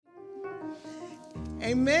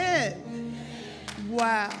Amen.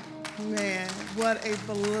 Wow, man, what a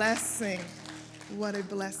blessing. What a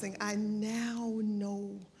blessing. I now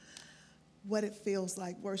know what it feels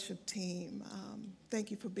like, worship team. Thank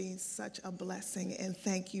you for being such a blessing, and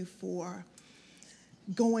thank you for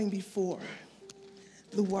going before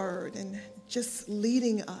the word and just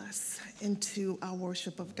leading us into our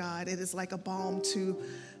worship of God. It is like a balm to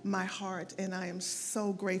my heart, and I am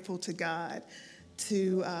so grateful to God,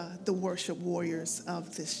 to the worship warriors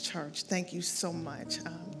of this church. Thank you so much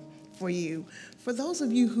for you. For those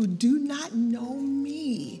of you who do not know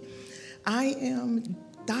me, I am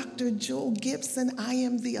Dr. Jewel Gibson. I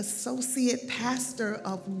am the Associate Pastor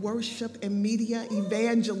of Worship and Media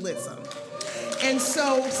Evangelism. And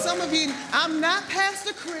so some of you, I'm not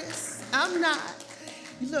Pastor Chris. I'm not.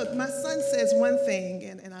 Look, my son says one thing,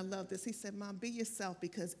 and I love this. He said, Mom, be yourself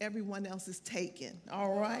because everyone else is taken,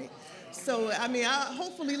 all right? So,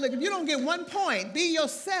 hopefully, look, if you don't get 1 point, be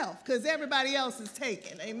yourself because everybody else is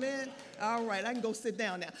taken, amen? All right, I can go sit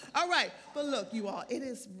down now. All right, but look, you all, it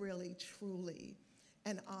is really, truly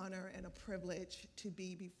an honor and a privilege to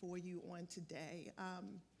be before you on today.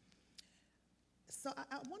 So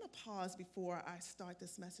I want to pause before I start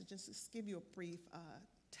this message and just give you a brief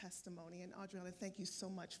testimony. And Adriana, thank you so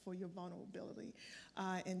much for your vulnerability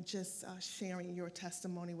and just sharing your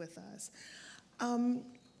testimony with us.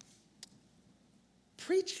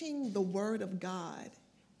 Preaching the word of God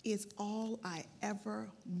is all I ever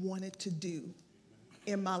wanted to do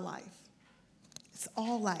in my life. It's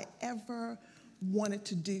all I ever wanted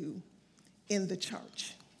to do in the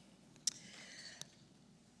church.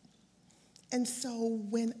 And so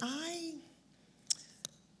when I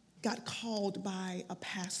got called by a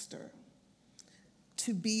pastor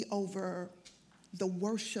to be over the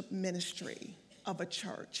worship ministry of a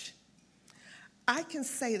church, I can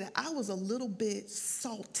say that I was a little bit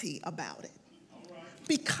salty about it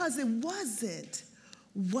because it wasn't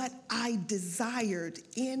what I desired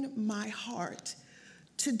in my heart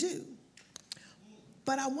to do.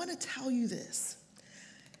 But I want to tell you this.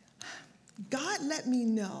 God let me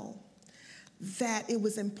know that it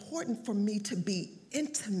was important for me to be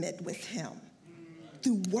intimate with him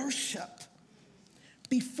through worship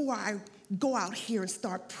before I go out here and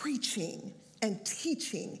start preaching and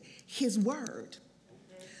teaching his word.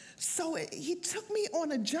 So he took me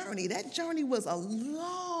on a journey. That journey was a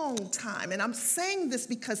long time. And I'm saying this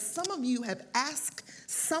because some of you have asked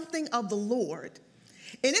something of the Lord,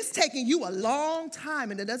 and it's taking you a long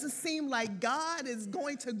time, and it doesn't seem like God is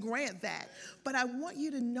going to grant that. But I want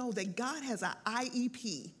you to know that God has an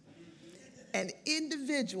IEP, an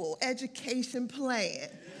individual education plan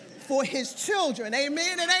for his children.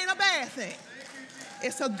 Amen? It ain't a bad thing.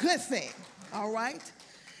 It's a good thing, all right?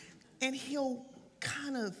 And he'll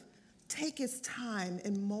kind of take his time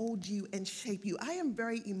and mold you and shape you. I am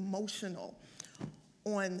very emotional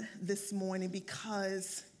on this morning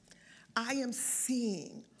because I am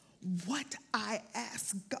seeing what I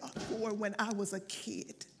asked God for when I was a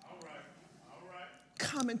kid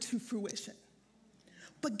coming to fruition.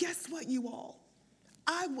 But guess what, you all?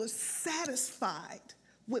 I was satisfied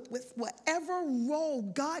with whatever role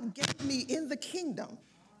God gave me in the kingdom.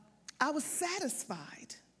 I was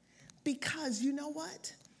satisfied because you know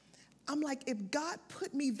what? I'm like, if God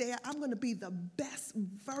put me there, I'm going to be the best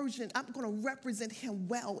version. I'm going to represent him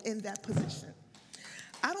well in that position.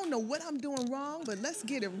 I don't know what I'm doing wrong, but let's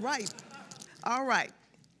get it right. All right.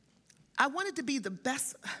 I wanted to be the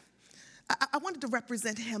best. I wanted to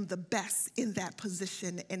represent him the best in that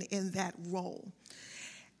position and in that role.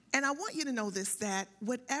 And I want you to know this, that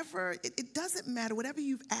whatever, it doesn't matter, whatever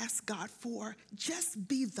you've asked God for, just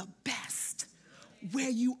be the best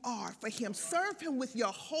where you are for him. Serve him with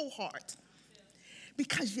your whole heart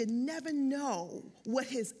because you never know what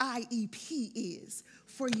his IEP is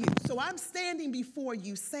for you. So I'm standing before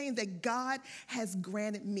you saying that God has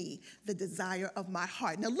granted me the desire of my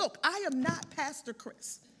heart. Now look, I am not Pastor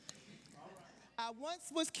Chris. I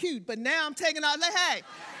once was cute, but now I'm taking out, hey,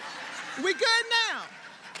 we good now.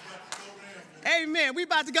 Amen. We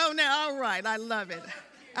about to go now. All right. I love it.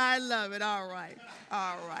 I love it. All right.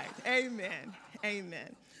 All right. Amen.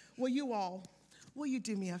 Amen. Well, you all, will you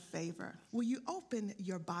do me a favor? Will you open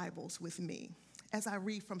your Bibles with me as I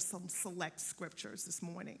read from some select scriptures this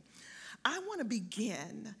morning? I want to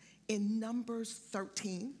begin in Numbers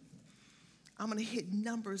 13. I'm going to hit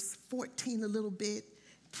Numbers 14 a little bit,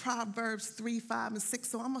 Proverbs 3, 5, and 6.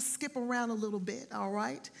 So I'm going to skip around a little bit, all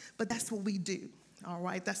right? But that's what we do, all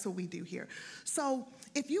right? That's what we do here. So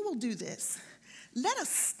if you will do this, let us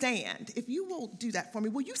stand. If you will do that for me,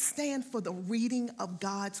 will you stand for the reading of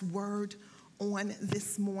God's word on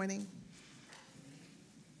this morning?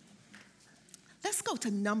 let's go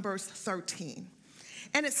to Numbers 13.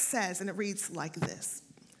 And it says, and it reads like this.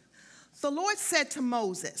 The Lord said to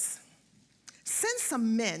Moses, send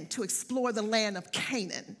some men to explore the land of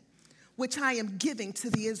Canaan, which I am giving to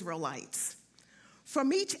the Israelites.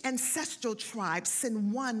 From each ancestral tribe,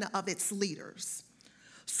 send one of its leaders.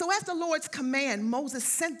 So at the Lord's command, Moses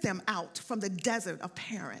sent them out from the desert of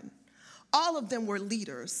Paran. All of them were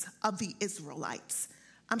leaders of the Israelites.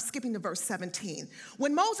 I'm skipping to verse 17.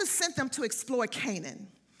 When Moses sent them to explore Canaan,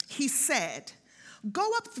 he said, go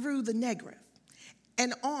up through the Negev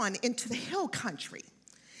and on into the hill country.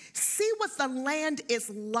 See what the land is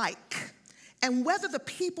like and whether the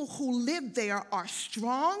people who live there are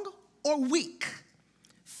strong or weak,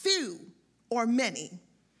 few or many.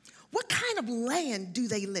 What kind of land do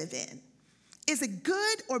they live in? Is it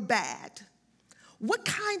good or bad? What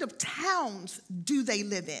kind of towns do they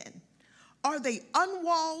live in? Are they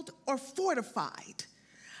unwalled or fortified?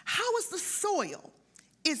 How is the soil?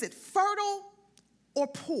 Is it fertile or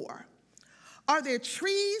poor? Are there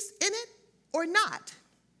trees in it or not?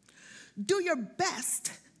 Do your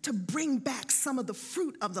best to bring back some of the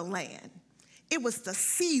fruit of the land. It was the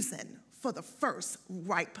season for the first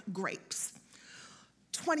ripe grapes.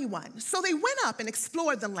 21. So they went up and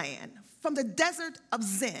explored the land from the desert of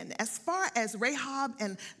Zin as far as Rehob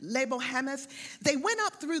and Lebo-hamath. They went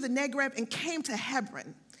up through the Negev and came to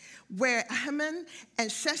Hebron, where Haman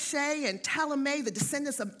and Sheshai and Talmai, the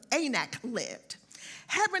descendants of Anak, lived.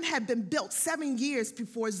 Hebron had been built 7 years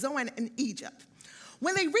before Zoan in Egypt.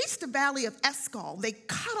 When they reached the valley of Eshcol, they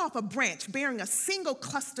cut off a branch bearing a single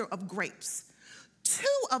cluster of grapes. 2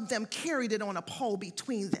 of them carried it on a pole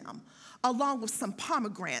between them, along with some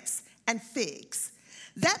pomegranates and figs.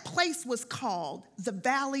 That place was called the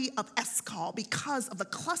Valley of Eshcol because of the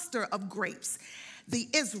cluster of grapes the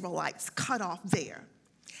Israelites cut off there.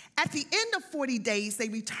 At the end of 40 days, they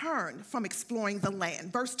returned from exploring the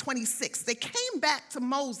land. Verse 26, they came back to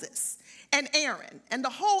Moses and Aaron and the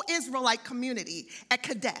whole Israelite community at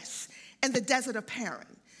Kadesh in the desert of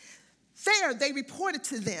Paran. There they reported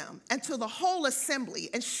to them and to the whole assembly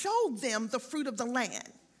and showed them the fruit of the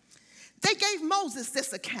land. They gave Moses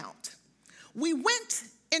this account. We went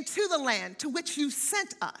into the land to which you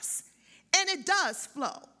sent us, and it does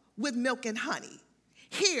flow with milk and honey.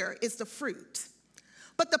 Here is the fruit.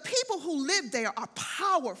 But the people who live there are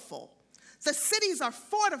powerful. The cities are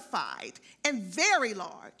fortified and very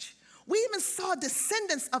large. We even saw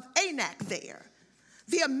descendants of Anak there.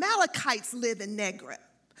 The Amalekites live in Negev.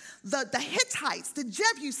 The Hittites, the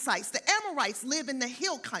Jebusites, the Amorites live in the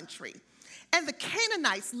hill country. And the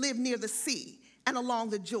Canaanites live near the sea and along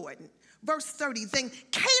the Jordan. Verse 30, then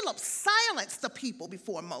Caleb silenced the people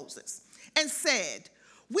before Moses and said,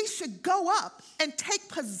 we should go up and take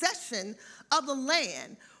possession of the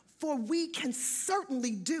land, for we can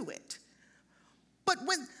certainly do it. But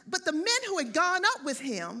the men who had gone up with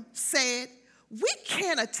him said, we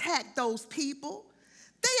can't attack those people.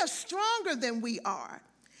 They are stronger than we are.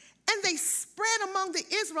 And they spread among the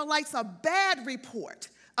Israelites a bad report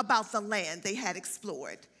about the land they had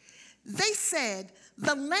explored. They said,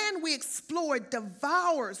 the land we explored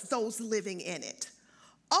devours those living in it.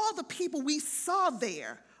 All the people we saw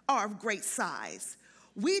there are of great size.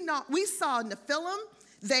 We saw Nephilim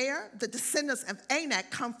there, the descendants of Anak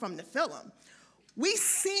come from Nephilim. We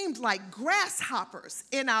seemed like grasshoppers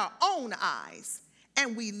in our own eyes,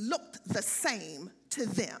 and we looked the same to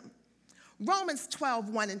them. Romans 12,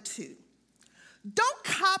 1 and 2. Don't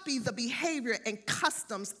copy the behavior and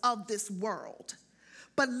customs of this world,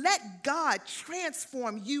 but let God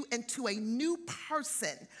transform you into a new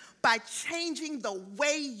person by changing the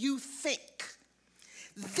way you think.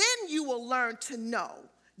 Then you will learn to know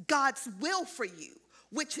God's will for you,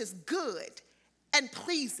 which is good and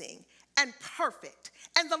pleasing and perfect.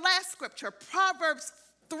 And the last scripture, Proverbs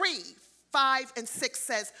 3, 5 and 6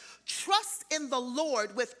 says, trust in the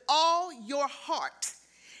Lord with all your heart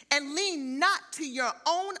and lean not to your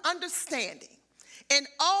own understanding. In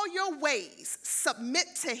all your ways, submit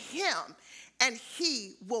to him, and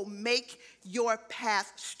he will make your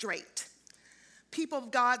path straight. People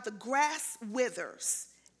of God, the grass withers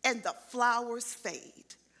and the flowers fade,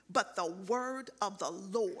 but the word of the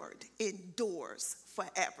Lord endures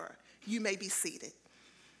forever. You may be seated.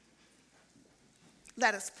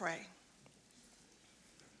 Let us pray.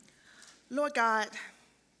 Lord God,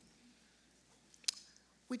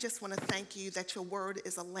 we just want to thank you that your word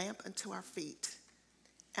is a lamp unto our feet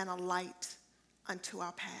and a light unto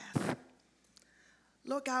our path.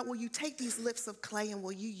 Lord God, will you take these lips of clay and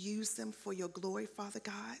will you use them for your glory, Father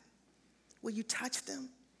God? Will you touch them?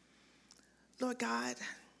 Lord God,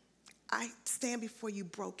 I stand before you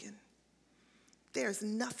broken. There's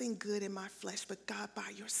nothing good in my flesh, but God,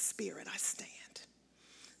 by your Spirit, I stand.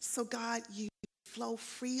 So God, you flow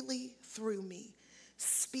freely through me.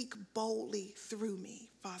 Speak boldly through me.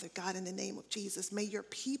 Father God, in the name of Jesus, may your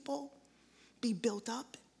people be built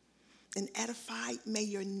up and edified. May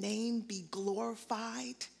your name be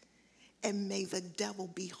glorified, and may the devil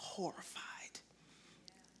be horrified.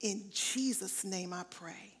 In Jesus' name I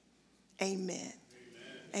pray. Amen.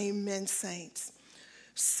 Amen, saints.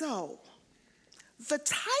 So, the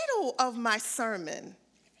title of my sermon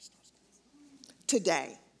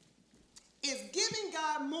today is Giving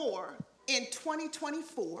God More in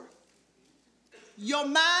 2024. Your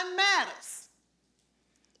mind matters.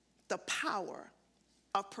 The power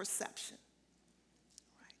of perception.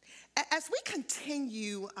 Right. As we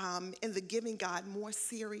continue in the Giving God More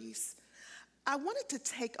series, I wanted to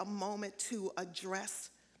take a moment to address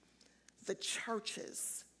the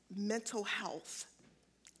church's mental health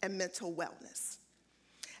and mental wellness.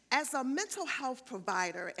 As a mental health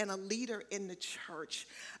provider and a leader in the church,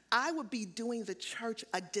 I would be doing the church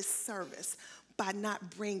a disservice by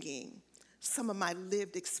not bringing some of my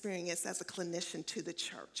lived experience as a clinician to the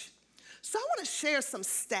church. So I want to share some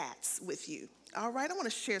stats with you, all right? I want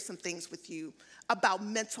to share some things with you about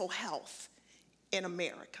mental health in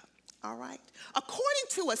America, all right? According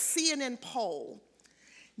to a CNN poll,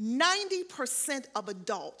 90% of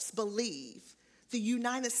adults believe the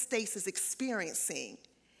United States is experiencing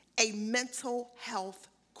a mental health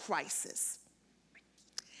crisis.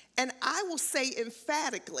 And I will say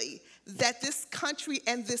emphatically that this country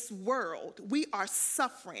and this world, we are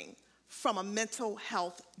suffering from a mental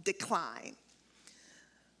health decline.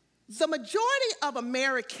 The majority of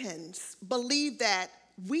Americans believe that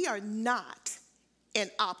we are not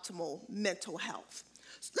in optimal mental health.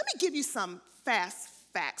 So let me give you some fast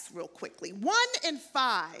facts real quickly. 1 in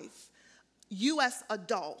 5 U.S.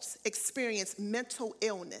 adults experience mental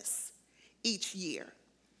illness each year.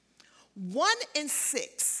 1 in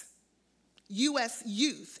 6 U.S.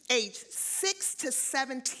 youth aged 6 to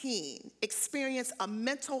 17 experience a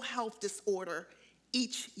mental health disorder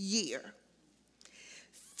each year.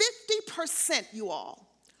 50%, you all,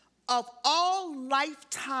 of all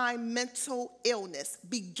lifetime mental illness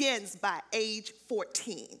begins by age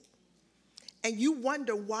 14. And you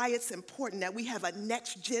wonder why it's important that we have a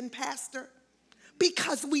next-gen pastor?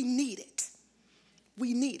 Because we need it.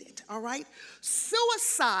 We need it, all right?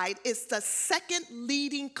 Suicide is the second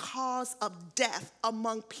leading cause of death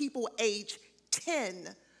among people aged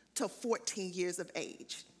 10 to 14 years of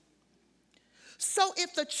age. So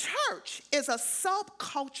if the church is a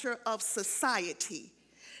subculture of society,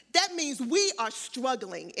 that means we are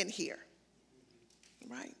struggling in here,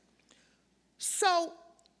 right? So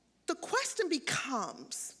the question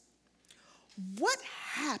becomes, what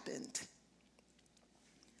happened?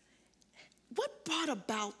 What brought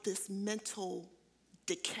about this mental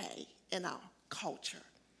decay in our culture?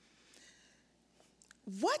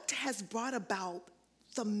 What has brought about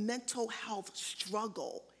the mental health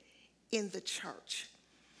struggle in the church?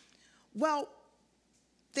 Well,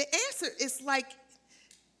 the answer is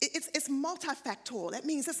it's multifactorial. That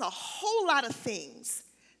means there's a whole lot of things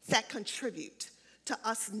that contribute to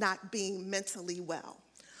us not being mentally well.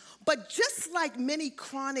 But just like many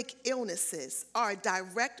chronic illnesses are a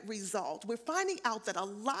direct result, we're finding out that a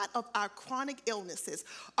lot of our chronic illnesses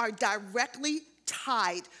are directly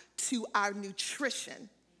tied to our nutrition.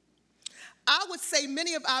 I would say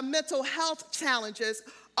many of our mental health challenges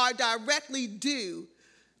are directly due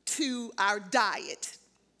to our diet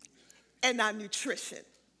and our nutrition,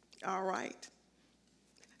 all right?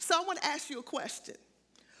 So I want to ask you a question.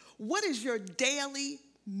 What is your daily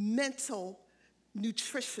mental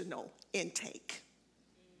nutritional intake?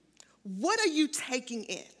 What are you taking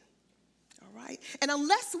in? All right? And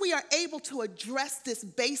unless we are able to address this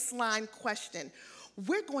baseline question,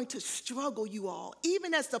 we're going to struggle, you all,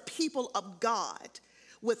 even as the people of God,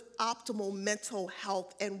 with optimal mental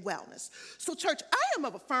health and wellness. So, church, I am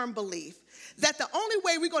of a firm belief that the only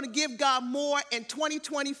way we're going to give God more in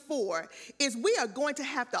 2024 is we are going to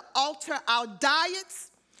have to alter our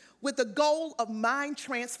diets with the goal of mind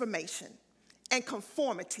transformation and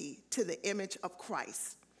conformity to the image of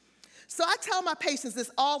Christ. So I tell my patients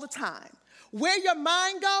this all the time. Where your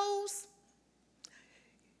mind goes,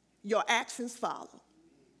 your actions follow.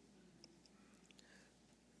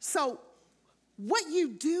 So what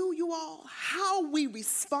you do, you all, how we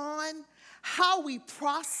respond, how we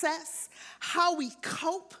process, how we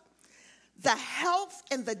cope, the health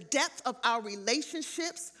and the depth of our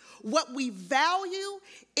relationships, what we value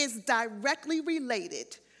is directly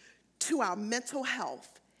related to our mental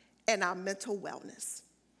health and our mental wellness.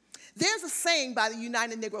 There's a saying by the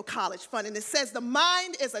United Negro College Fund, and it says the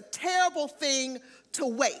mind is a terrible thing to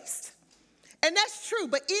waste. And that's true,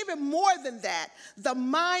 but even more than that, the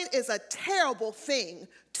mind is a terrible thing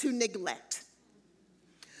to neglect.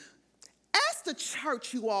 As the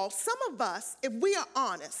church, you all, some of us, if we are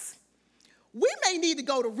honest, we may need to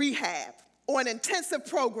go to rehab or an intensive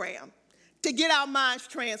program to get our minds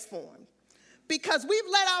transformed, because we've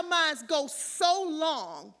let our minds go so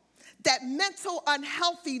long that mental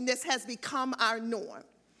unhealthiness has become our norm.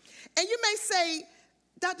 And you may say,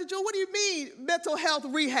 Dr. Jewel, what do you mean mental health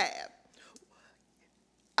rehab?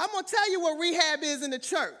 I'm going to tell you what rehab is in the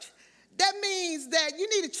church. That means that you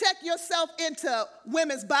need to check yourself into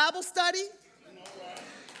women's Bible study.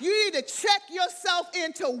 You need to check yourself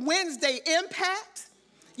into Wednesday Impact.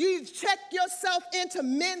 You need to check yourself into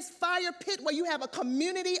Men's Fire Pit, where you have a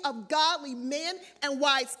community of godly men and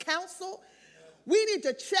wise counsel. We need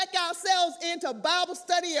to check ourselves into Bible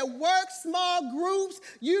study at work, small groups.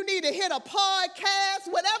 You need to hit a podcast,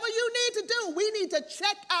 whatever you need to do. We need to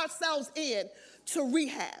check ourselves in to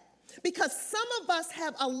rehab, because some of us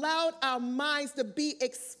have allowed our minds to be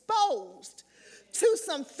exposed to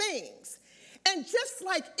some things. And just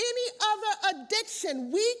like any other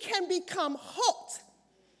addiction, we can become hooked.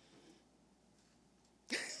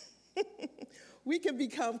 We can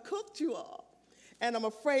become cooked, you all. And I'm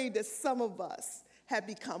afraid that some of us have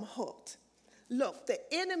become hooked. Look, the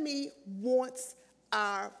enemy wants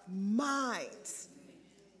our minds.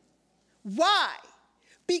 Why?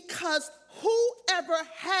 Because whoever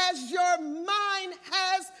has your mind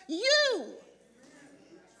has you.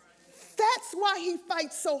 That's why he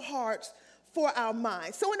fights so hard for our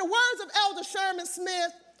minds. So in the words of Elder Sherman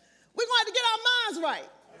Smith, we're going to have to get our minds right.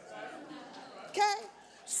 Okay?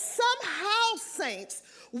 Somehow, saints,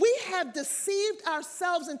 we have deceived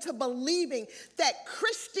ourselves into believing that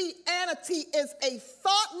Christianity is a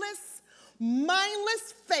thoughtless,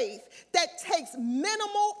 mindless faith that takes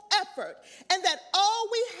minimal effort, and that all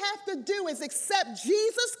we have to do is accept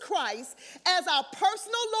Jesus Christ as our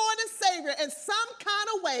personal Lord and Savior. In some kind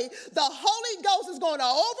of way, the Holy Ghost is going to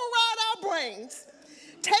override our brains,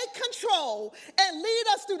 take control, and lead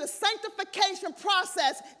us through the sanctification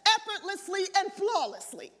process effortlessly and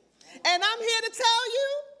flawlessly. And I'm here to tell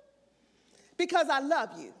you, because I love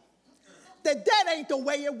you, that ain't the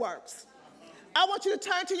way it works. I want you to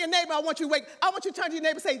turn to your neighbor. I want you to turn to your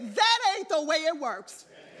neighbor and say, that ain't the way it works.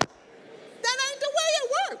 That ain't the way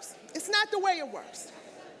it works. It's not the way it works.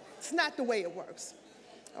 It's not the way it works.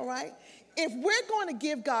 All right? If we're going to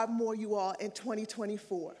give God more, you all, in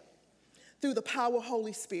 2024, through the power of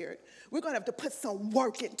Holy Spirit, we're going to have to put some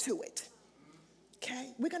work into it.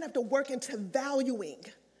 Okay? We're going to have to work into valuing,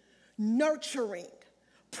 nurturing,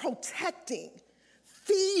 protecting,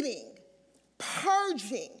 feeding,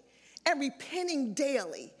 purging, and repenting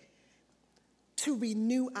daily to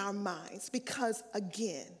renew our minds, because,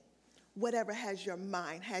 again, whatever has your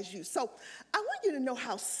mind has you. So I want you to know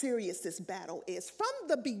how serious this battle is. From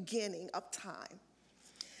the beginning of time,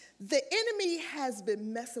 the enemy has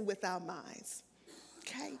been messing with our minds,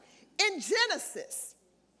 okay? In Genesis,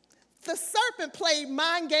 the serpent played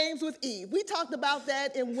mind games with Eve. We talked about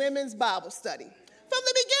that in women's Bible study. From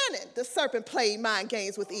the beginning, the serpent played mind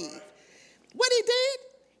games with Eve. What he did?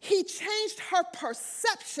 He changed her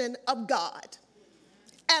perception of God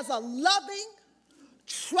as a loving,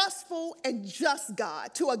 trustful, and just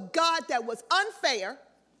God, to a God that was unfair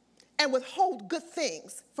and withhold good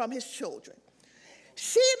things from his children.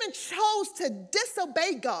 She even chose to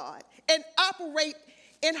disobey God and operate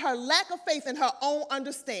in her lack of faith in her own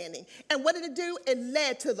understanding. And what did it do? It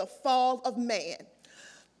led to the fall of man.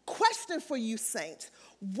 Question for you, saints.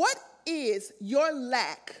 What is your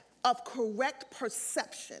lack of correct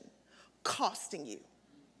perception costing you?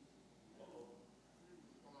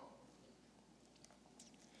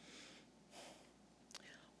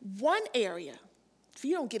 One area, if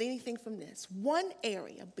you don't get anything from this, one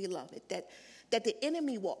area, beloved, that the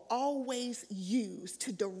enemy will always use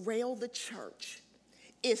to derail the church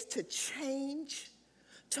is to change,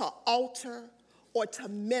 to alter, or to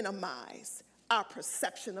minimize our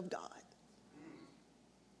perception of God.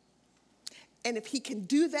 And if he can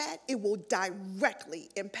do that, it will directly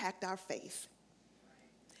impact our faith.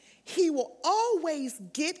 He will always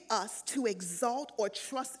get us to exalt or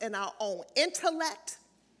trust in our own intellect,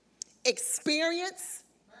 experience,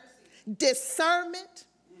 discernment,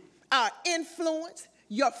 our influence,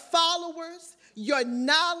 your followers, your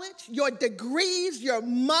knowledge, your degrees, your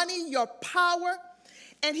money, your power.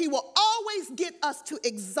 And he will always get us to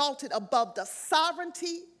exalt it above the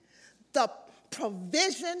sovereignty, the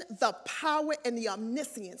provision, the power, and the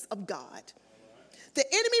omniscience of God. The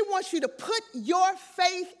enemy wants you to put your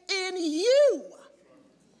faith in you.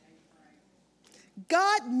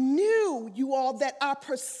 God knew, you all, that our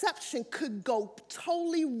perception could go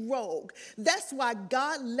totally rogue. That's why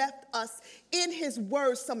God left us in his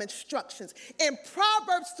word some instructions. In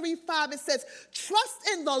Proverbs 3:5, it says, trust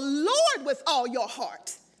in the Lord with all your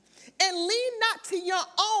heart and lean not to your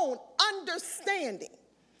own understanding.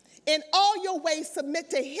 In all your ways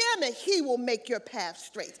submit to him and he will make your path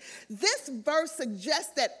straight. This verse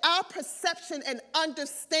suggests that our perception and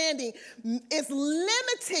understanding is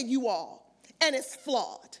limited, you all. And it's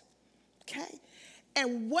flawed, okay?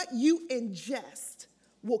 And what you ingest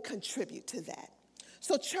will contribute to that.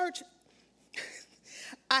 So church,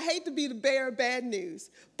 I hate to be the bearer of bad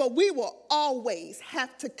news, but we will always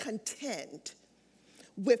have to contend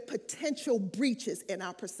with potential breaches in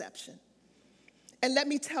our perception. And let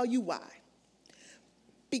me tell you why.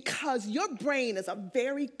 Because your brain is a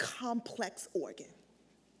very complex organ.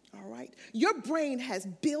 All right? Your brain has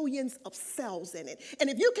billions of cells in it. And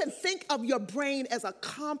if you can think of your brain as a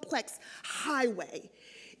complex highway,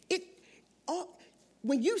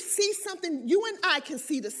 when you see something, you and I can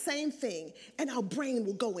see the same thing, and our brain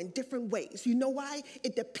will go in different ways. You know why?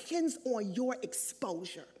 It depends on your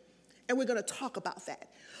exposure. And we're going to talk about that.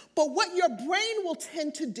 But what your brain will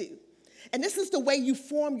tend to do, and this is the way you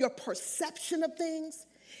form your perception of things,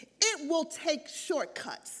 it will take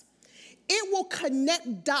shortcuts. It will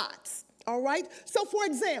connect dots, all right? So, for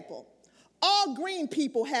example, all green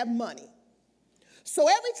people have money. So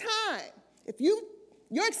every time, if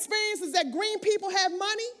your experience is that green people have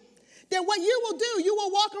money, then what you will do, you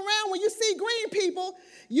will walk around when you see green people,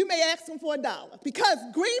 you may ask them for $1 because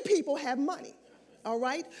green people have money, all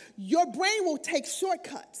right? Your brain will take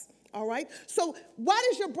shortcuts. All right? So why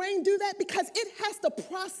does your brain do that? Because it has to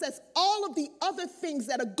process all of the other things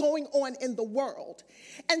that are going on in the world.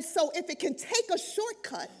 And so if it can take a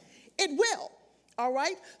shortcut, it will. All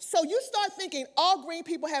right? So you start thinking all green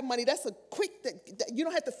people have money. That's a quick thing. You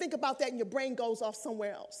don't have to think about that and your brain goes off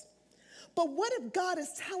somewhere else. But what if God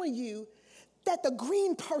is telling you that the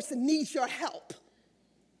green person needs your help?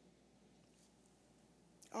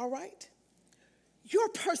 All right? Your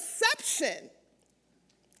perception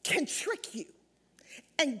can trick you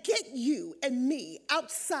and get you and me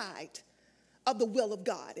outside of the will of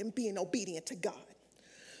God and being obedient to God.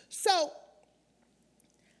 So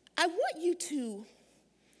I want you to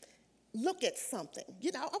look at something.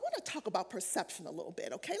 You know, I want to talk about perception a little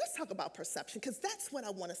bit, okay? Let's talk about perception because that's what I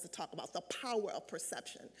want us to talk about, the power of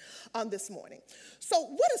perception this morning. So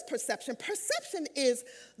what is perception? Perception is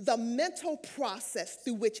the mental process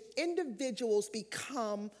through which individuals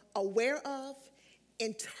become aware of,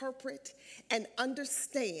 interpret, and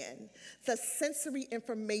understand the sensory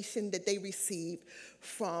information that they receive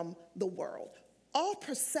from the world. All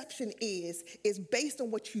perception is based on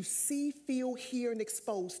what you see, feel, hear, and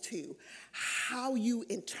expose to, how you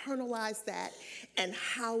internalize that, and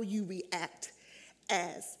how you react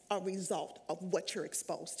as a result of what you're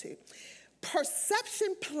exposed to.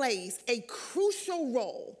 Perception plays a crucial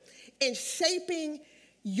role in shaping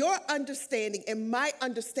your understanding and my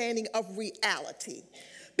understanding of reality,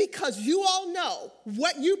 because you all know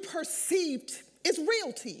what you perceived is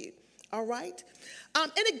real to you, all right?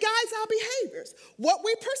 And it guides our behaviors. What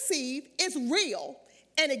we perceive is real,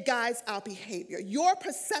 and it guides our behavior. Your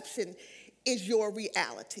perception is your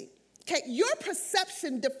reality, okay? Your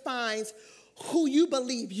perception defines who you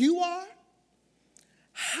believe you are,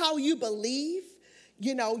 how you believe,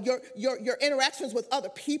 you know, your interactions with other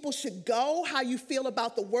people should go, how you feel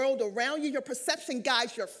about the world around you. Your perception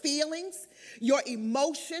guides your feelings, your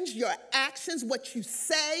emotions, your actions, what you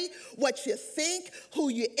say, what you think, who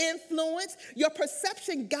you influence. Your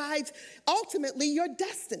perception guides, ultimately, your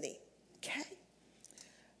destiny, okay?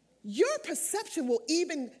 Your perception will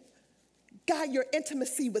even guide your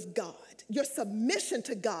intimacy with God, your submission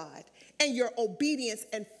to God, and your obedience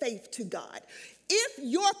and faith to God. If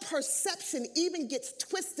your perception even gets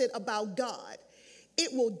twisted about God,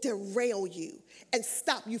 it will derail you and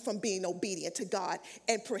stop you from being obedient to God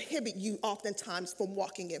and prohibit you oftentimes from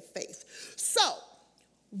walking in faith. So,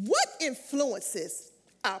 what influences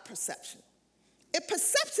our perception? If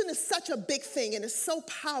perception is such a big thing and is so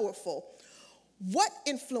powerful, what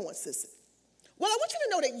influences it? Well, I want you to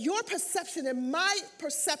know that your perception and my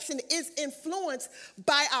perception is influenced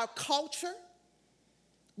by our culture,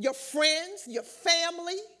 your friends, your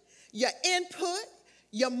family, your input,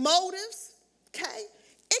 your motives, okay?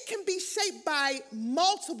 It can be shaped by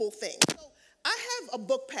multiple things. So I have a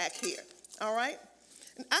book pack here, all right?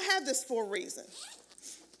 And I have this for a reason.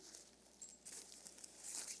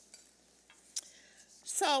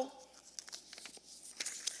 So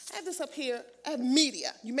I have this up here. I have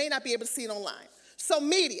media. You may not be able to see it online. So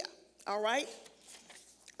media, all right?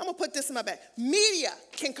 I'm going to put this in my bag. Media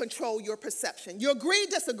can control your perception. You agree,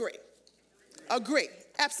 disagree? Agree,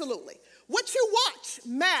 absolutely. What you watch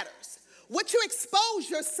matters. What you expose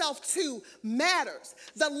yourself to matters.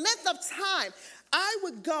 The length of time. I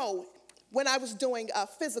would go when I was doing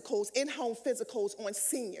physicals, in-home physicals on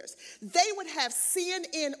seniors. They would have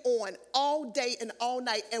CNN on all day and all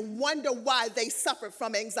night and wonder why they suffered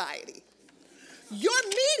from anxiety. Your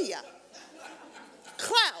media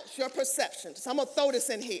clouds your perception. So I'm going to throw this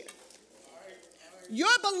in here.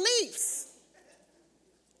 Your beliefs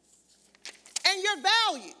and your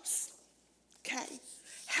values, okay,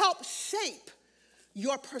 help shape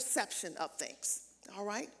your perception of things, all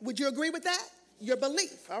right? Would you agree with that? Your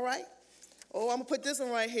belief, all right? Oh, I'm going to put this one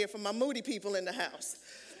right here for my moody people in the house.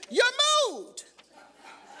 Your mood,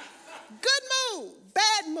 good mood,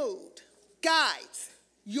 bad mood, guides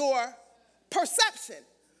your perception.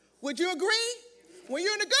 Would you agree? When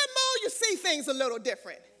you're in a good mood, you see things a little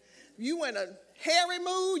different. You in a hairy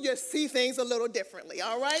mood, you see things a little differently,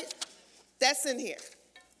 all right? That's in here.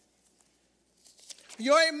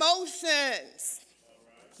 Your emotions,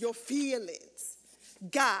 your feelings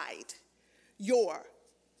guide your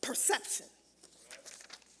perception.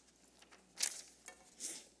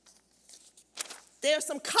 There are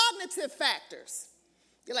some cognitive factors.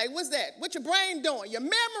 You're like, what's that? What your brain doing? Your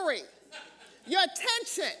memory, your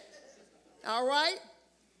attention, all right?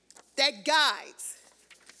 That guides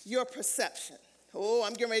your perception. Oh,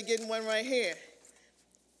 I'm getting ready to get in one right here.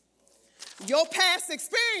 Your past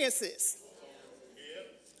experiences,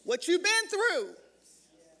 what you've been through.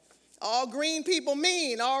 All green people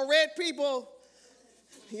mean, all red people,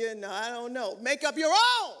 I don't know. Make up your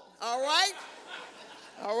own, all right?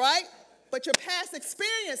 All right? But your past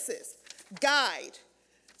experiences guide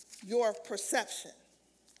your perception,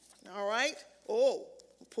 all right? Oh,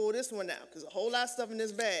 pull this one out because a whole lot of stuff in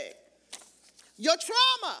this bag. Your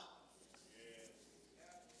trauma,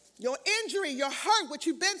 your injury, your hurt, what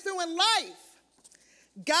you've been through in life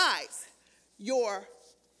guides your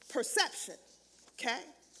perception, okay?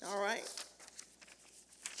 All right?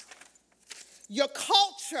 Your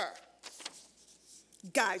culture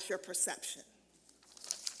guides your perception.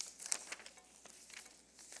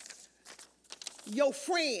 Your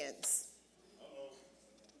friends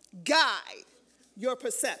guide your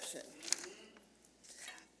perception.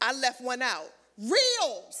 I left one out.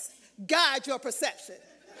 Reels guide your perception.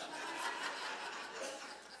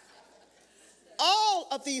 All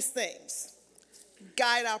of these things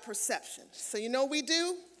guide our perception. So you know what we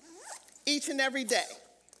do? Each and every day,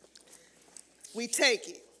 we take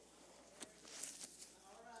it.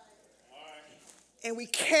 And we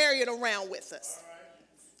carry it around with us.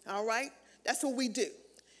 All right? That's what we do.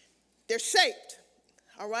 They're shaped.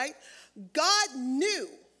 All right? God knew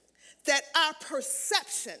that our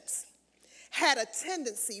perceptions had a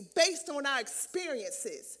tendency, based on our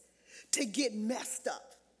experiences, to get messed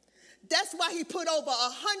up. That's why he put over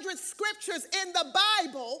 100 scriptures in the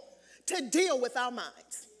Bible to deal with our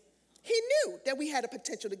minds. He knew that we had a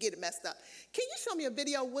potential to get it messed up. Can you show me a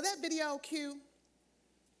video? Will that video cue?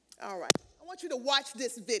 All right. I want you to watch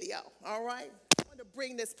this video, all right? I want to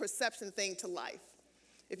bring this perception thing to life.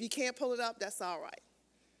 If you can't pull it up, that's all right.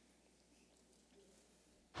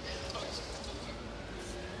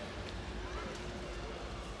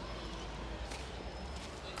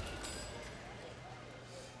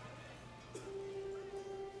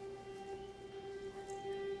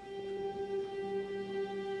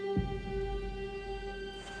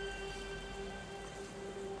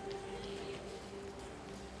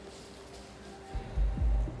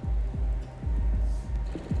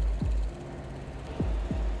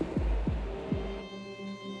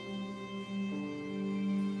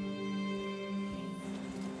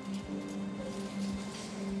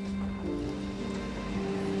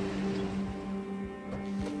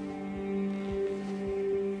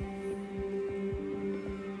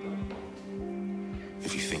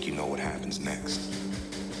 If you think you know what happens next,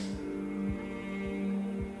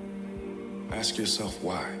 ask yourself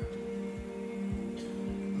why.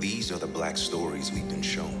 These are the black stories we've been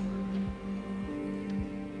shown.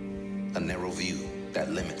 A narrow view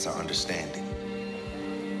that limits our understanding.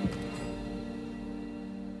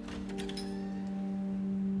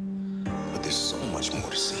 But there's so much more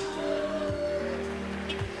to see.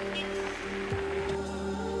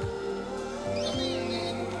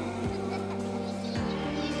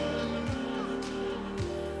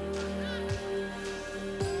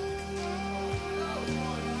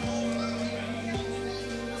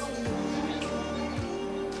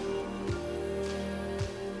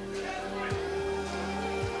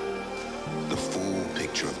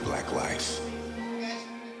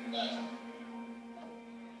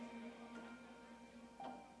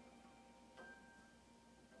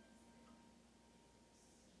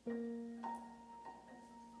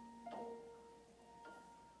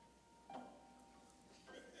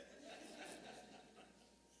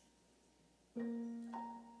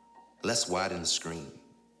 Let's widen the screen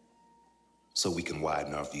so we can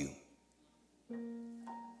widen our view.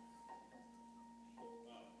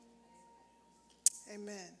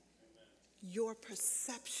 Amen. Your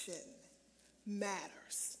perception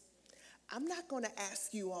matters. I'm not going to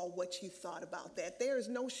ask you all what you thought about that. There is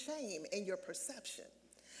no shame in your perception.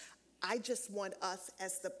 I just want us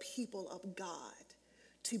as the people of God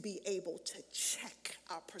to be able to check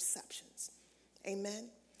our perceptions. Amen?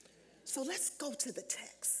 So let's go to the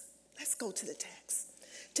text. Let's go to the text.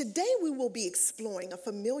 Today we will be exploring a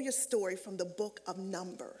familiar story from the book of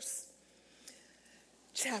Numbers,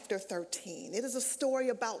 chapter 13. It is a story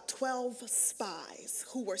about 12 spies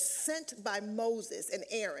who were sent by Moses and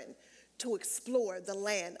Aaron to explore the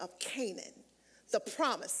land of Canaan, the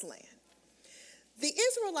promised land. The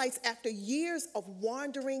Israelites, after years of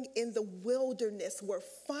wandering in the wilderness, were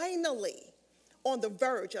finally on the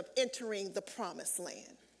verge of entering the promised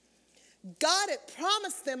land. God had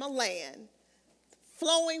promised them a land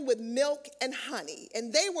flowing with milk and honey,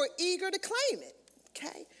 and they were eager to claim it,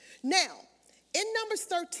 okay? Now, in Numbers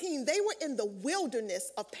 13, they were in the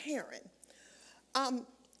wilderness of Paran. And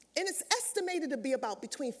it's estimated to be about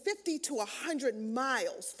between 50 to 100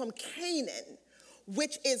 miles from Canaan,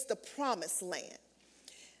 which is the promised land.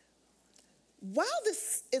 While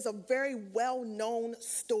this is a very well-known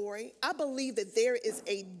story, I believe that there is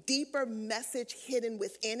a deeper message hidden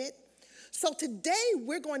within it. So today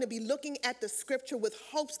we're going to be looking at the scripture with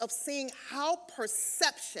hopes of seeing how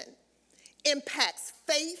perception impacts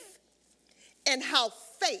faith and how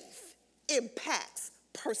faith impacts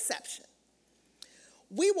perception.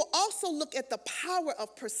 We will also look at the power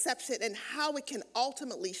of perception and how it can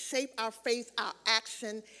ultimately shape our faith, our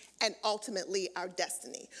action, and ultimately our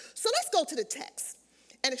destiny. So let's go to the text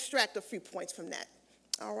and extract a few points from that,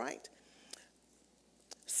 all right?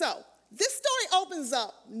 So this story opens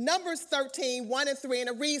up Numbers 13, 1 and 3, and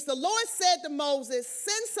it reads, "The Lord said to Moses,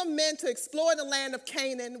 send some men to explore the land of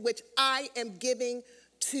Canaan, which I am giving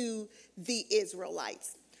to the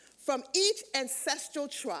Israelites. From each ancestral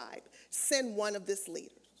tribe, send one of this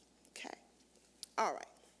leaders." Okay, all right.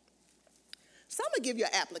 So I'm going to give you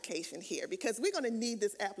an application here because we're going to need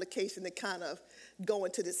this application to kind of go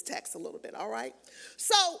into this text a little bit, all right?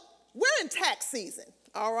 So we're in tax season,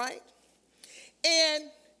 all right?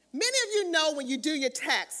 And many of you know when you do your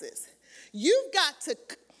taxes, you've got to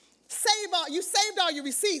saved all your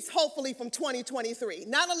receipts, hopefully, from 2023,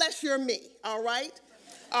 not unless you're me, all right?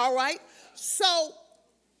 All right? So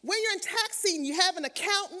when you're in tax season, you have an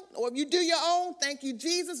accountant, or if you do your own, thank you,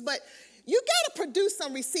 Jesus, but you got to produce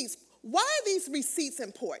some receipts. Why are these receipts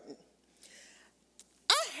important?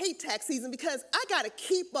 I hate tax season because I got to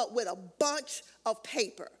keep up with a bunch of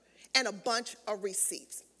paper and a bunch of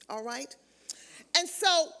receipts, all right? And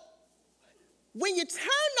so when you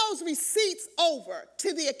turn those receipts over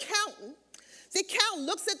to the accountant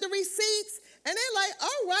looks at the receipts and they're like,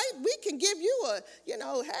 all right, we can give you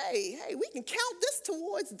hey, we can count this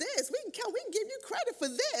towards this. We can give you credit for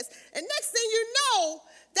this. And next thing you know,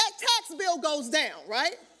 that tax bill goes down,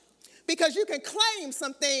 right? Because you can claim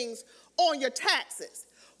some things on your taxes.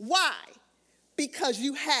 Why? Because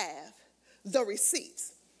you have the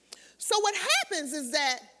receipts. So what happens is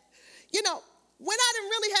that, when I didn't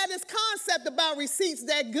really have this concept about receipts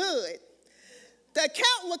that good, the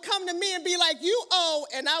accountant would come to me and be like, you owe,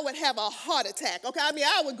 and I would have a heart attack, okay?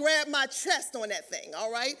 I would grab my chest on that thing,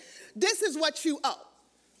 all right? This is what you owe,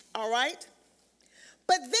 all right?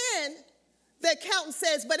 But then the accountant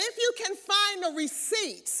says, but if you can find the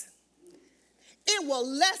receipts, it will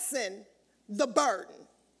lessen the burden.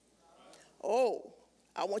 Oh,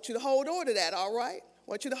 I want you to hold on to that, all right? I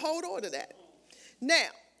want you to hold on to that. Now,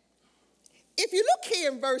 if you look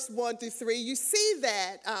here in verse 1 through 3, you see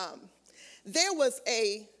that there was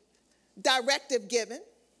a directive given,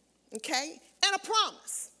 okay, and a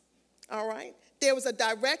promise, all right? There was a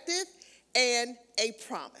directive and a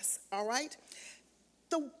promise, all right?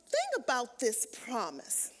 The thing about this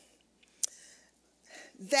promise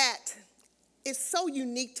that is so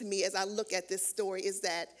unique to me as I look at this story is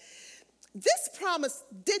that this promise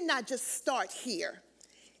did not just start here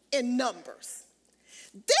in Numbers.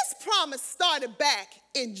 This promise started back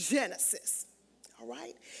in Genesis, all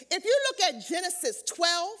right? If you look at Genesis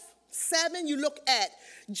 12:7, you look at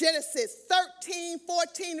Genesis 13,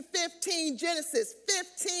 14, 15, Genesis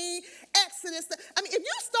 15, Exodus. If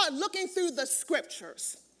you start looking through the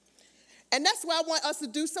scriptures, and that's why I want us to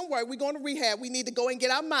do some work. We're going to rehab. We need to go and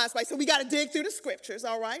get our minds right. So we got to dig through the scriptures,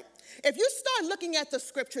 all right? If you start looking at the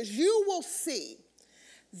scriptures, you will see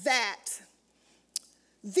that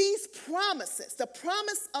these promises, the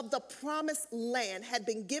promise of the promised land had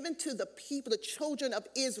been given to the people, the children of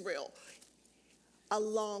Israel, a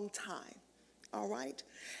long time, all right?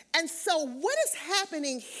 And so what is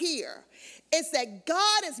happening here is that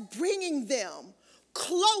God is bringing them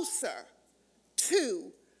closer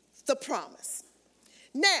to the promise.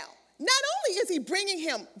 Now, not only is he bringing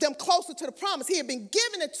them closer to the promise, he had been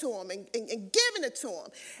giving it to them and giving it to them.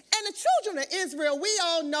 And the children of Israel, we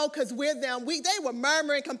all know because we're them, they were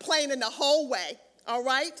murmuring, complaining the whole way, all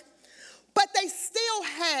right? But they still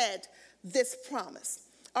had this promise,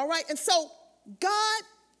 all right? And so God,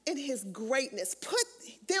 in his greatness, put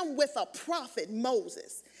them with a prophet,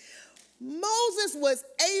 Moses. Moses was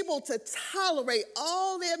able to tolerate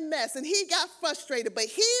all their mess, and he got frustrated, but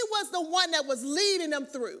he was the one that was leading them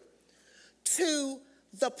through to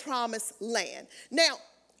the promised land. Now,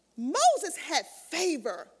 Moses had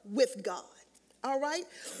favor with God, all right?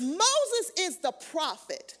 Moses is the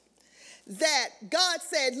prophet that God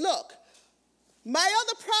said, look, my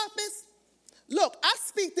other prophets, look, I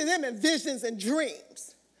speak to them in visions and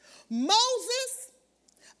dreams. Moses,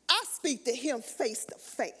 I speak to him face to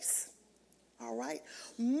face, all right?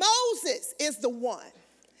 Moses is the one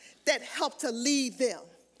that helped to lead them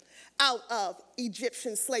out of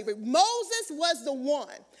Egyptian slavery. Moses was the one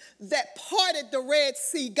that parted the Red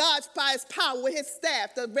Sea, God by his power with his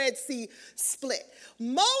staff, the Red Sea split.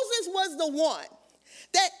 Moses was the one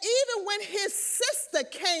that even when his sister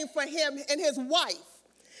came for him and his wife,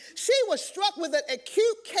 she was struck with an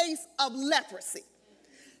acute case of leprosy.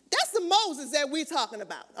 That's the Moses that we're talking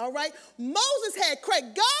about, all right? Moses had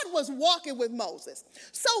credit. God was walking with Moses.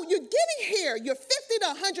 So you're getting here, you're 50 to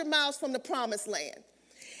 100 miles from the promised land.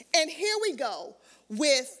 And here we go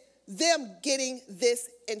with them getting this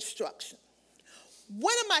instruction.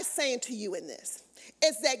 What am I saying to you in this?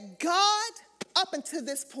 Is that God, up until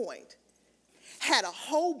this point, had a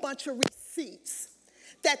whole bunch of receipts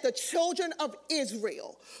that the children of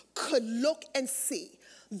Israel could look and see.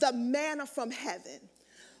 The manna from heaven,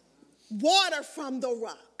 water from the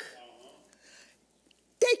rock.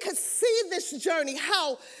 They could see this journey,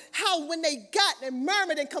 how when they got and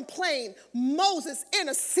murmured and complained, Moses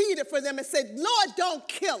interceded for them and said, Lord, don't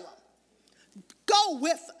kill them. Go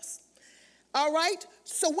with us. All right?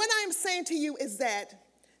 So what I'm saying to you is that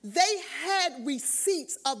they had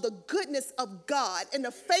receipts of the goodness of God and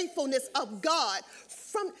the faithfulness of God.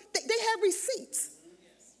 They had receipts.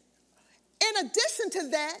 In addition to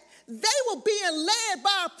that, they were being led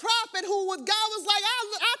by a prophet God was like,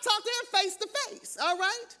 I'll talk to him face to face, all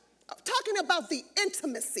right? I'm talking about the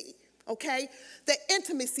intimacy, okay? The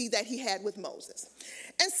intimacy that he had with Moses.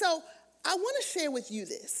 And so I want to share with you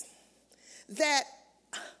this, that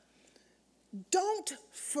don't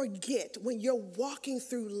forget when you're walking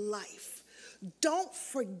through life, don't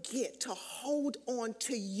forget to hold on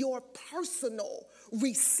to your personal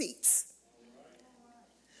receipts.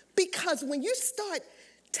 Because when you start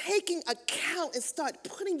taking account and start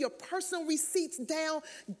putting your personal receipts down,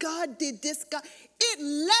 God did this, God, it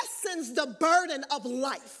lessens the burden of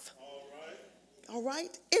life. All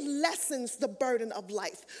right? It lessens the burden of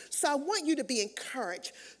life. So I want you to be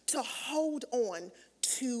encouraged to hold on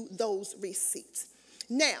to those receipts.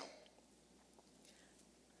 Now,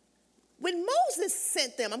 when Moses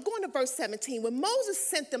sent them, I'm going to verse 17, when Moses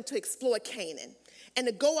sent them to explore Canaan and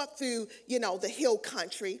to go up through, the hill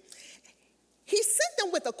country, he sent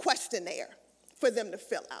them with a questionnaire for them to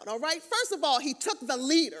fill out, all right? First of all, he took the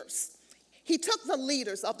leaders. He took the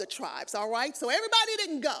leaders of the tribes, all right? So everybody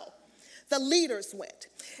didn't go. The leaders went.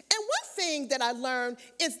 And one thing that I learned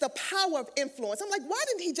is the power of influence. I'm like, why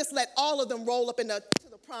didn't he just let all of them roll up to the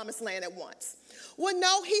promised land at once? Well,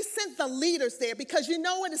 no, he sent the leaders there because it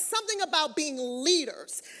is something about being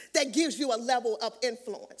leaders that gives you a level of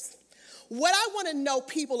influence. What I want to know,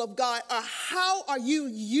 people of God, are how are you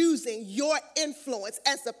using your influence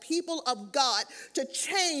as the people of God to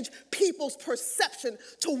change people's perception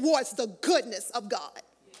towards the goodness of God?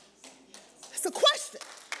 It's a question.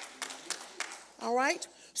 All right?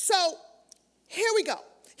 So here we go.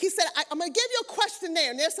 He said, I'm going to give you a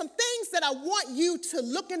questionnaire, and there's some things that I want you to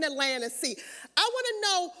look in the land and see. I want to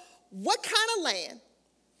know what kind of land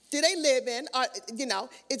do they live in?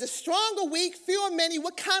 Is it strong or weak, few or many?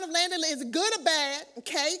 What kind of land is it, good or bad?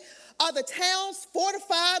 Okay. Are the towns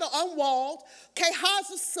fortified or unwalled? Okay. How's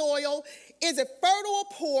the soil? Is it fertile or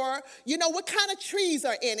poor? What kind of trees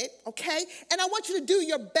are in it? Okay. And I want you to do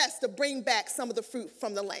your best to bring back some of the fruit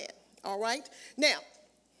from the land. All right. Now,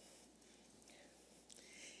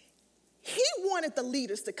 he wanted the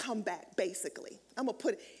leaders to come back, basically. I'm going to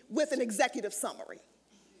put it with an executive summary.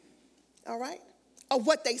 All right. Of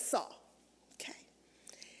what they saw, okay?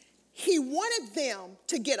 He wanted them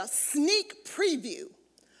to get a sneak preview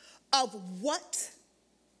of what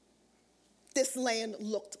this land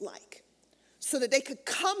looked like. so that they could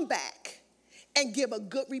come back and give a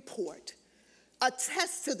good report,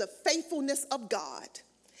 attest to the faithfulness of God,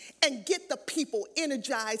 and get the people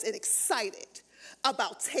energized and excited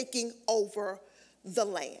about taking over the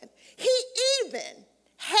land. He even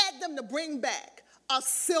had them to bring back a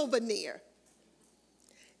souvenir.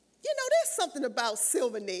 You know, there's something about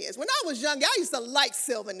souvenirs. When I was young, I used to like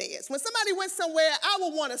souvenirs. When somebody went somewhere, I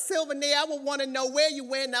would want a souvenir. I would want to know where you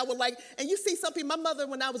went. And I would like, and you see some people, my mother,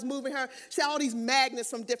 when I was moving her, she had all these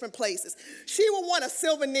magnets from different places. She would want a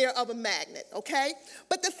souvenir of a magnet, okay?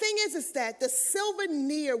 But the thing is that the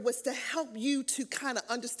souvenir was to help you to kind of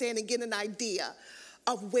understand and get an idea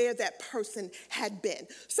of where that person had been.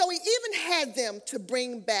 So he even had them to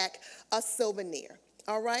bring back a souvenir,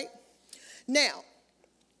 all right? Now,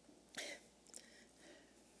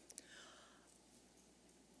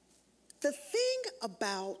 the thing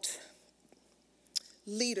about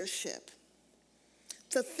leadership,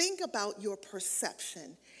 the thing about your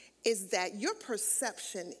perception is that your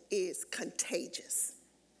perception is contagious.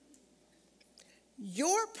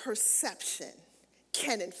 Your perception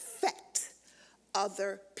can infect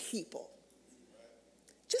other people.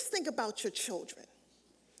 Just think about your children.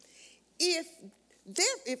 If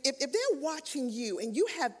they're watching you and you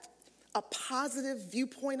have a positive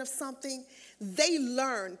viewpoint of something, they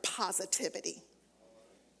learn positivity,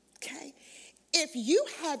 okay? If you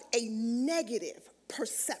have a negative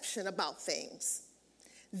perception about things,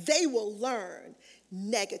 they will learn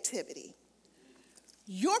negativity.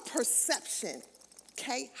 Your perception,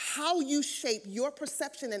 okay, how you shape your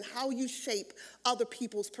perception and how you shape other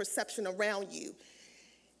people's perception around you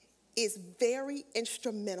is very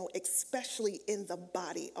instrumental, especially in the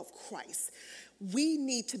body of Christ. We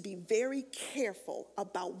need to be very careful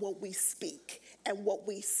about what we speak and what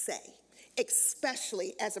we say,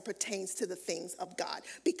 especially as it pertains to the things of God,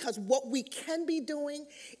 because what we can be doing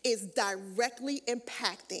is directly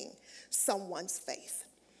impacting someone's faith.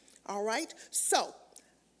 All right? So,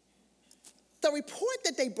 the report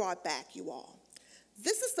that they brought back, you all,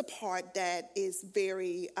 this is the part that is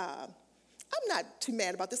very, I'm not too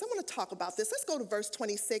mad about this. I want to talk about this. Let's go to verse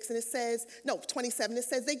 26, and it says, 27, it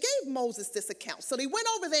says, they gave Moses this account. So they went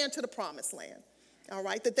over there into the promised land, all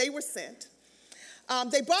right, that they were sent.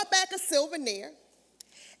 They brought back a souvenir,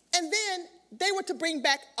 and then they were to bring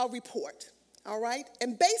back a report, all right?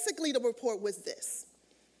 And basically the report was this.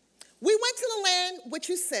 We went to the land which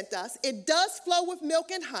you sent us. It does flow with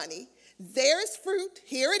milk and honey. There is fruit.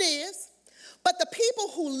 Here it is. But the people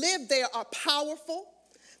who live there are powerful.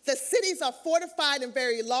 The cities are fortified and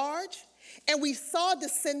very large, and we saw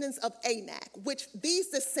descendants of Anak, which these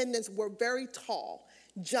descendants were very tall,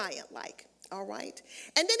 giant-like, all right?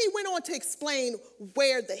 And then he went on to explain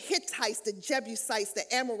where the Hittites, the Jebusites, the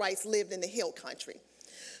Amorites lived in the hill country.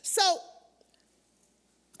 So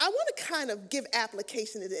I want to kind of give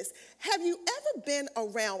application to this. Have you ever been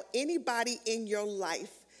around anybody in your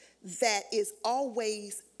life that is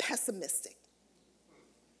always pessimistic?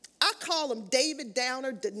 I call them David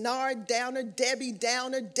Downer, Denard Downer, Debbie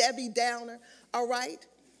Downer, Debbie Downer, all right?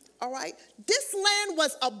 All right? This land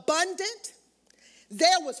was abundant.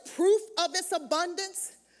 There was proof of its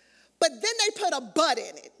abundance, but then they put a but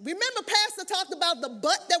in it. Remember Pastor talked about the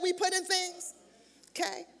but that we put in things?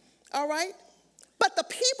 Okay, all right? But the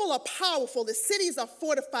people are powerful. The cities are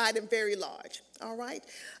fortified and very large, all right?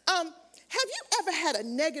 Have you ever had a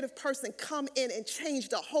negative person come in and change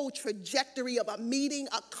the whole trajectory of a meeting,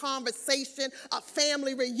 a conversation, a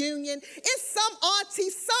family reunion? It's some auntie,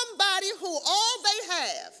 somebody who all they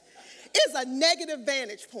have is a negative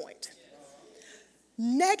vantage point.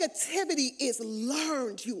 Negativity is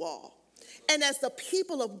learned, you all. And as the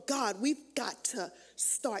people of God, we've got to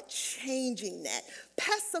start changing that.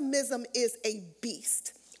 Pessimism is a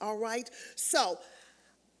beast, all right? So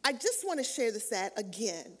I just want to share this that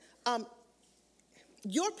again.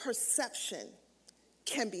 Your perception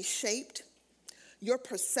can be shaped. Your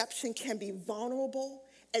perception can be vulnerable,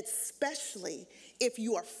 especially if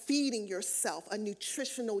you are feeding yourself a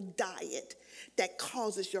nutritional diet that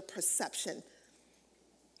causes your perception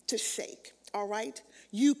to shake, all right?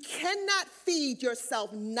 You cannot feed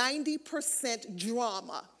yourself 90%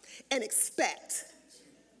 drama and expect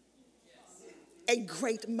a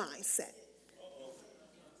great mindset.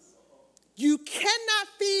 You cannot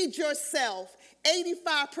feed yourself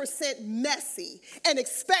 85% messy and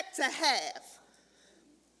expect to have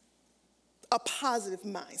a positive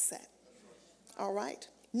mindset. All right?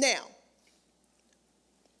 Now,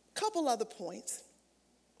 a couple other points.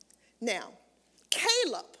 Now,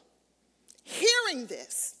 Caleb, hearing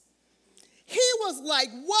this, he was like,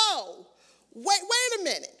 whoa, wait a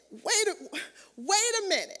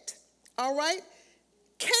minute. All right?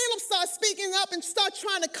 Caleb starts speaking up and starts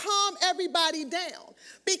trying to calm everybody down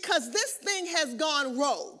because this thing has gone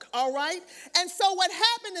rogue, all right? And so what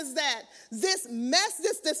happened is that this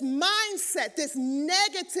mindset, this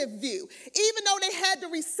negative view, even though they had the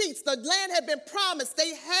receipts, the land had been promised,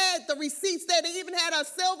 they had the receipts there, they even had a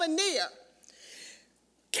souvenir.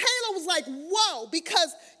 Caleb was like, whoa,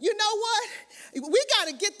 because you know what? We got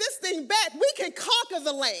to get this thing back. We can conquer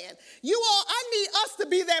the land. I need us to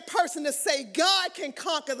be that person to say God can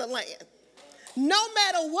conquer the land. No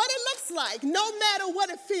matter what it looks like, no matter what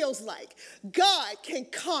it feels like, God can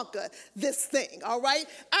conquer this thing, all right?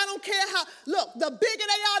 I don't care look, the bigger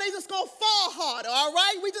they are, they just going to fall harder, all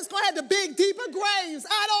right? We just going to have to dig deeper graves.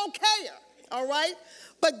 I don't care, all right?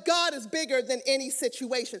 But God is bigger than any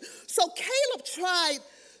situation. So Caleb tried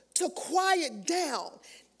to quiet down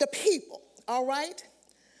the people, all right?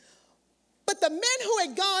 But the men who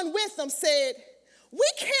had gone with them said,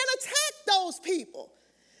 we can't attack those people.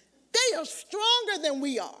 They are stronger than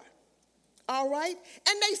we are, all right?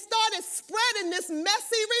 And they started spreading this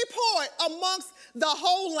messy report amongst the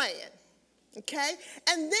whole land, okay?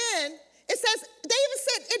 And then it says, they even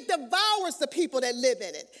said it devours the people that live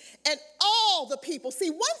in it. And all the people, see,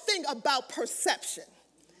 one thing about perception,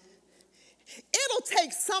 it'll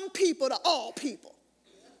take some people to all people.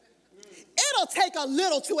 It'll take a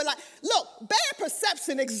little to it. Like, look, bad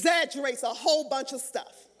perception exaggerates a whole bunch of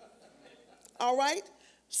stuff. All right?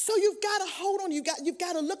 So you've got to hold on. You've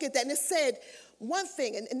got to look at that. And it said one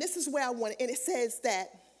thing, and this is where I want it. And it says that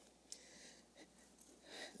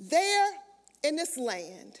there in this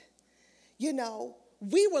land,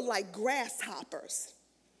 we were like grasshoppers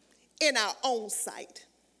in our own sight.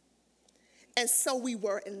 And so we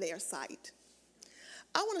were in their sight.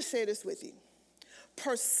 I want to share this with you.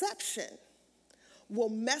 Perception will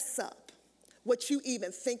mess up what you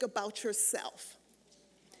even think about yourself,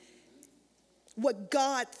 what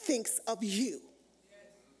God thinks of you,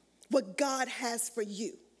 what God has for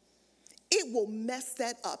you. It will mess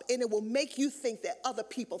that up, and it will make you think that other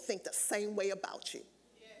people think the same way about you.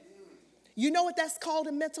 You know what that's called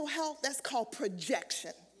in mental health? That's called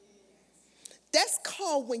projection. That's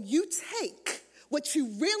called when you take what you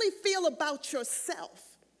really feel about yourself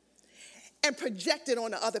and project it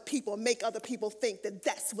onto other people and make other people think that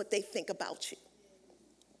that's what they think about you.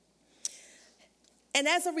 And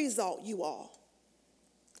as a result, you all,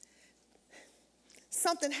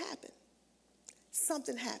 something happened.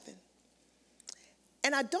 Something happened.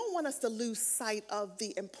 And I don't want us to lose sight of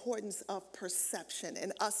the importance of perception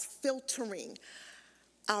and us filtering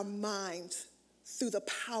our minds through the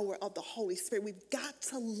power of the Holy Spirit. We've got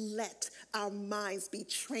to let our minds be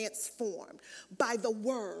transformed by the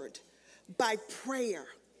word, by prayer,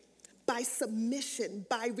 by submission,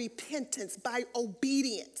 by repentance, by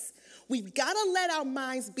obedience. We've got to let our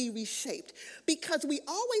minds be reshaped because we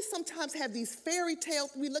always sometimes have these fairy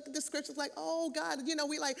tales. We look at the scriptures like, oh, God,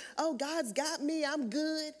 we like, oh, God's got me, I'm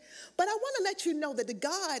good. But I want to let you know that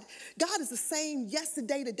God is the same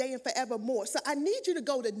yesterday, today, and forevermore. So I need you to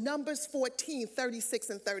go to Numbers 14, 36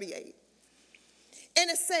 and 38. And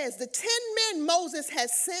it says, the 10 men Moses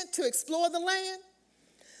has sent to explore the land,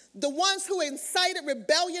 the ones who incited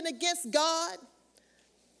rebellion against God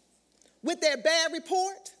with their bad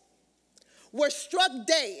report, were struck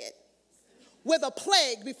dead with a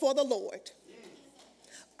plague before the Lord.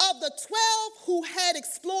 Of the 12 who had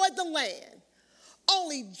explored the land,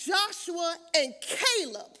 only Joshua and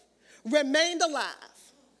Caleb remained alive.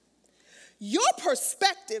 Your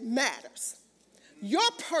perspective matters.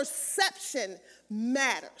 Your perception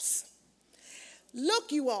matters.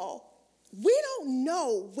 Look, you all, we don't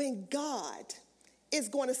know when God is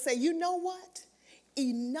going to say, you know what?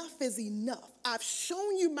 Enough is enough. I've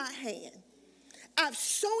shown you my hand. I've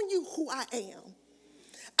shown you who I am.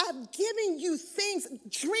 I've given you things,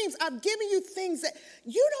 dreams. I've given you things that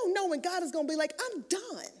you don't know when God is going to be like, I'm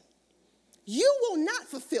done. You will not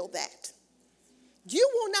fulfill that. You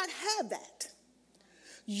will not have that.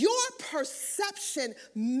 Your perception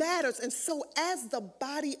matters. And so as the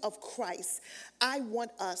body of Christ, I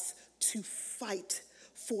want us to fight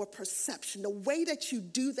for perception. The way that you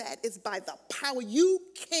do that is by the power. You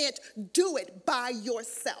can't do it by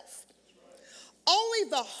yourself. Only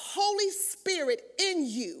the Holy Spirit in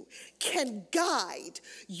you can guide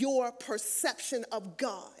your perception of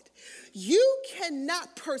God. You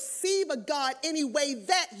cannot perceive a God any way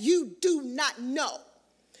that you do not know.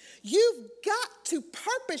 You've got to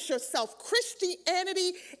purpose yourself.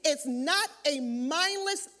 Christianity is not a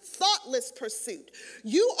mindless, thoughtless pursuit.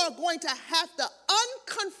 You are going to have to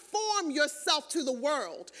unconform yourself to the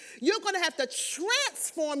world. You're going to have to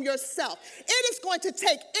transform yourself. It is going to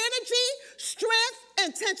take energy, strength,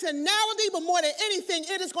 intentionality, but more than anything,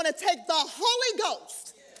 it is going to take the Holy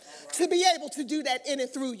Ghost to be able to do that in and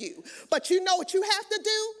through you. But you know what you have to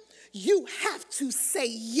do? You have to say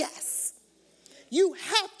yes. You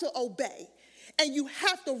have to obey, and you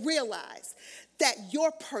have to realize that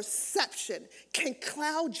your perception can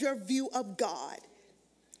cloud your view of God.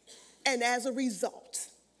 And as a result,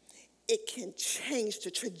 it can change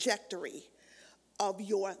the trajectory of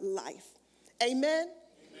your life. Amen?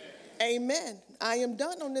 Amen. I am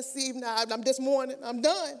done on this evening. I'm this morning. I'm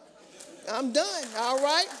done. I'm done. All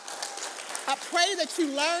right? I pray that you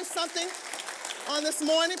learned something on this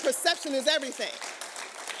morning. Perception is everything.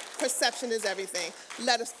 Perception is everything.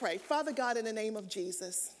 Let us pray. Father God, in the name of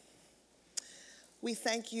Jesus, we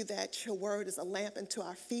thank you that your word is a lamp unto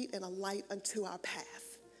our feet and a light unto our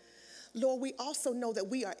path. Lord, we also know that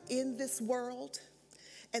we are in this world,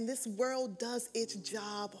 and this world does its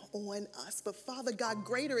job on us. But Father God,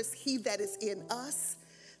 greater is he that is in us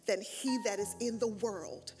than he that is in the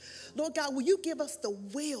world. Lord God, will you give us the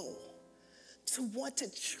will to want to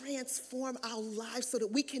transform our lives so that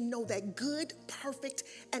we can know that good, perfect,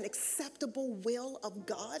 and acceptable will of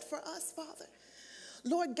God for us, Father.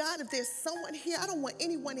 Lord God, if there's someone here, I don't want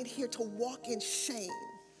anyone in here to walk in shame.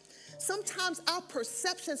 Sometimes our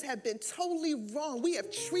perceptions have been totally wrong. We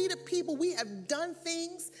have treated people, we have done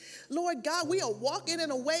things. Lord God, we are walking in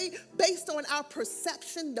a way based on our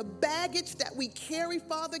perception, the baggage that we carry,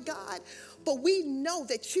 Father God. But we know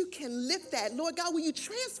that you can lift that. Lord God, will you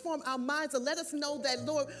transform our minds and let us know that,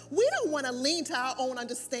 Lord, we don't want to lean to our own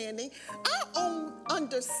understanding. Our own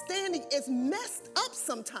understanding is messed up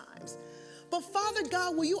sometimes. But Father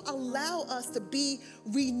God, will you allow us to be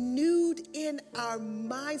renewed in our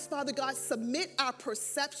minds, Father God, submit our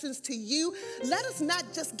perceptions to you. Let us not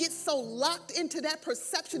just get so locked into that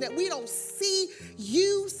perception that we don't see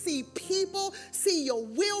you, see people, see your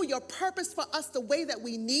will, your purpose for us the way that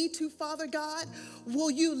we need to, Father God.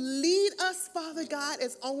 Will you lead us, Father God,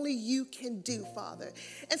 as only you can do, Father.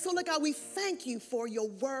 And so, Lord God, we thank you for your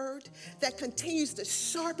word that continues to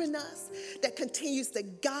sharpen us, that continues to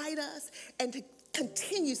guide us, and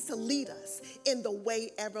continues to lead us in the way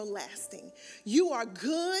everlasting. You are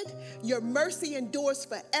good. Your mercy endures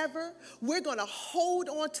forever. We're going to hold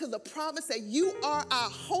on to the promise that you are our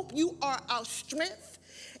hope. You are our strength.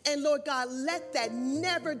 And Lord God, let that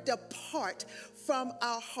never depart from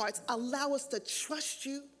our hearts. Allow us to trust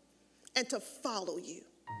you and to follow you,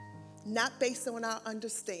 not based on our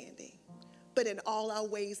understanding, but in all our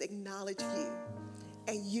ways acknowledge you,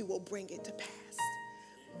 and you will bring it to pass.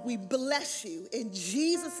 We bless you. In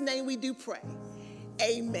Jesus' name we do pray.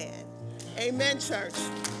 Amen. Amen, church.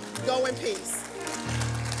 Go in peace.